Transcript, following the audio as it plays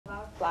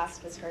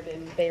blast was heard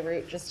in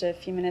Beirut just a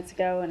few minutes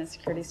ago, and a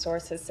security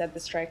source has said the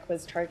strike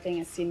was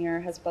targeting a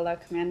senior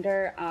Hezbollah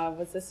commander.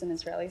 Was this an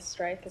Israeli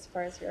strike, as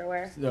far as you're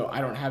aware? So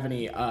I don't have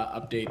any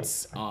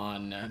updates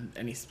on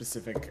any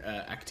specific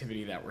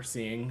activity that we're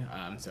seeing.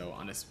 So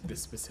on this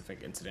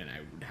specific incident,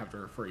 I would have to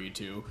refer you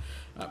to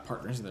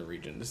partners in the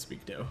region to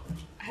speak to.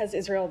 Has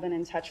Israel been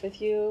in touch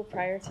with you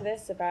prior to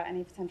this about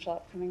any potential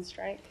upcoming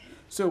strike?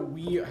 So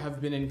we have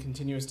been in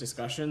continuous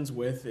discussions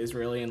with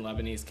Israeli and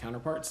Lebanese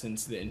counterparts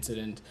since the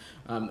incident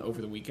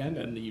over the weekend,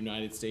 and the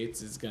United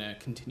States is going to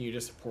continue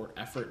to support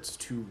efforts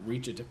to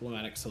reach a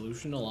diplomatic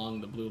solution along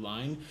the blue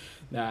line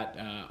that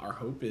our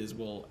hope is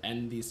will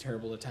end these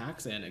terrible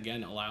attacks and,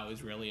 again, allow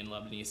Israeli and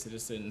Lebanese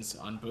citizens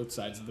on both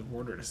sides of the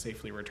border to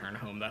safely return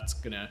home. That's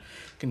going to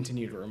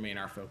continue to remain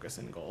our focus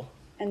and goal.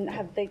 And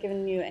have they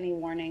given you any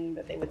warning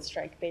that they would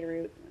strike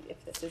Beirut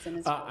if this is an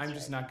Israeli strike? I'm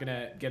just not going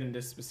to get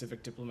into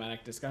specific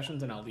diplomatic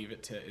discussions, and I'll leave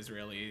it to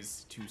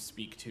Israelis to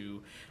speak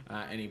to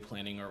any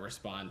planning or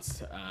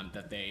response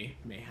that they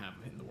may have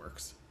in the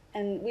works.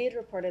 And we had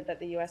reported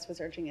that the U.S.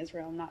 was urging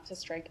Israel not to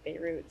strike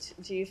Beirut.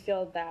 Do you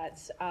feel that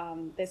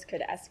this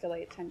could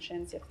escalate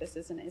tensions if this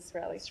is an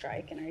Israeli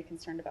strike, and are you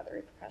concerned about the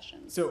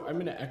repercussions? So I'm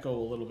going to echo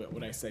a little bit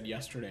what I said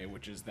yesterday,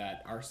 which is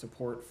that our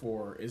support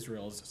for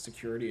Israel's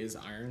security is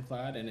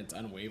ironclad and it's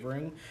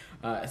unwavering,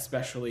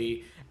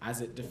 especially as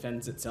it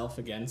defends itself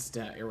against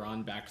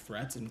Iran-backed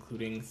threats,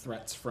 including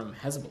threats from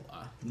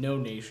Hezbollah. No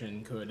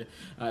nation could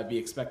be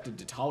expected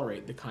to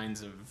tolerate the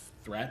kinds of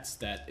threats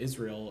that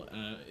Israel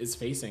is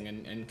facing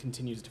and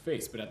continues to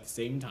face. But at the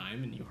same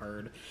time, and you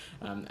heard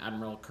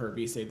Admiral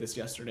Kirby say this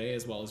yesterday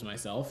as well as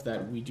myself,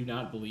 that we do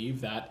not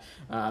believe that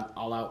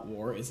all-out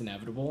war is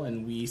inevitable,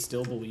 and we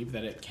still believe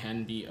that it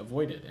can be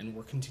avoided. And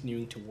we're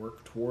continuing to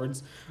work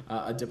towards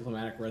a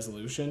diplomatic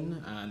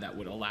resolution that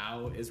would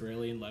allow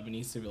Israeli and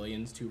Lebanese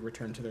civilians to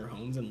return to their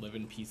homes and live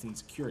in peace and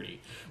security.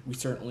 We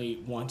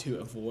certainly want to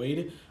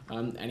avoid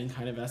any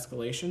kind of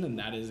escalation, and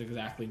that is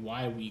exactly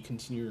why we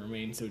continue to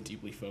remain so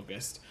deeply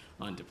focused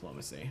on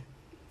diplomacy.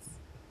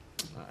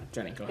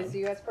 Jenny, go ahead. Is the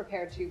U.S.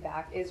 prepared to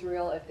back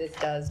Israel if this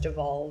does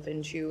devolve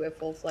into a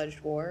full-fledged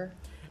war?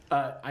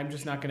 I'm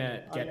just not going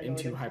to get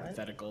into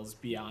hypotheticals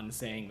beyond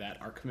saying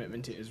that our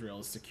commitment to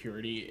Israel's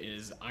security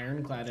is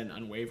ironclad and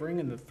unwavering,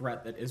 and the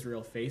threat that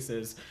Israel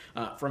faces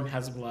from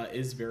Hezbollah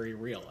is very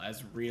real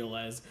as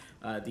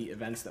the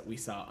events that we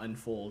saw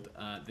unfold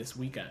this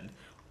weekend.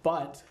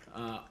 But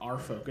our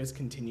focus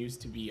continues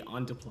to be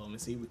on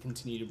diplomacy. We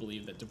continue to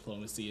believe that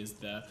diplomacy is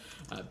the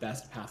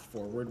best path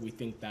forward. We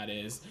think that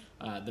is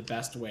the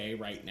best way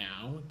right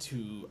now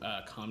to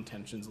calm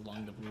tensions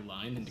along the blue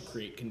line and to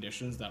create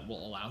conditions that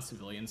will allow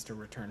civilians to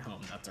return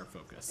home. That's our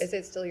focus. Is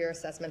it still your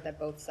assessment that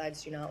both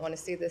sides do not want to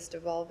see this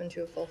devolve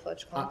into a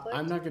full-fledged conflict?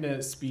 I'm not going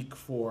to speak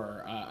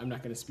for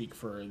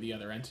the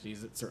other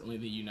entities. It's certainly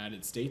the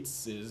United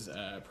States'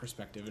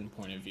 perspective and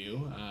point of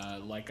view.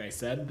 Like I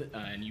said,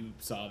 and you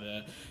saw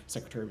the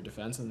Secretary of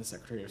Defense and the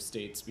Secretary of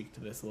State speak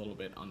to this a little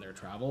bit on their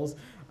travels.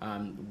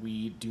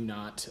 We do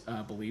not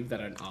believe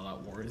that an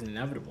all-out war is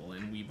inevitable,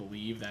 and we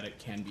believe that it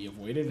can be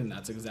avoided, and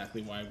that's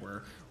exactly why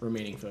we're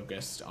remaining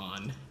focused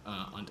on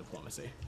diplomacy.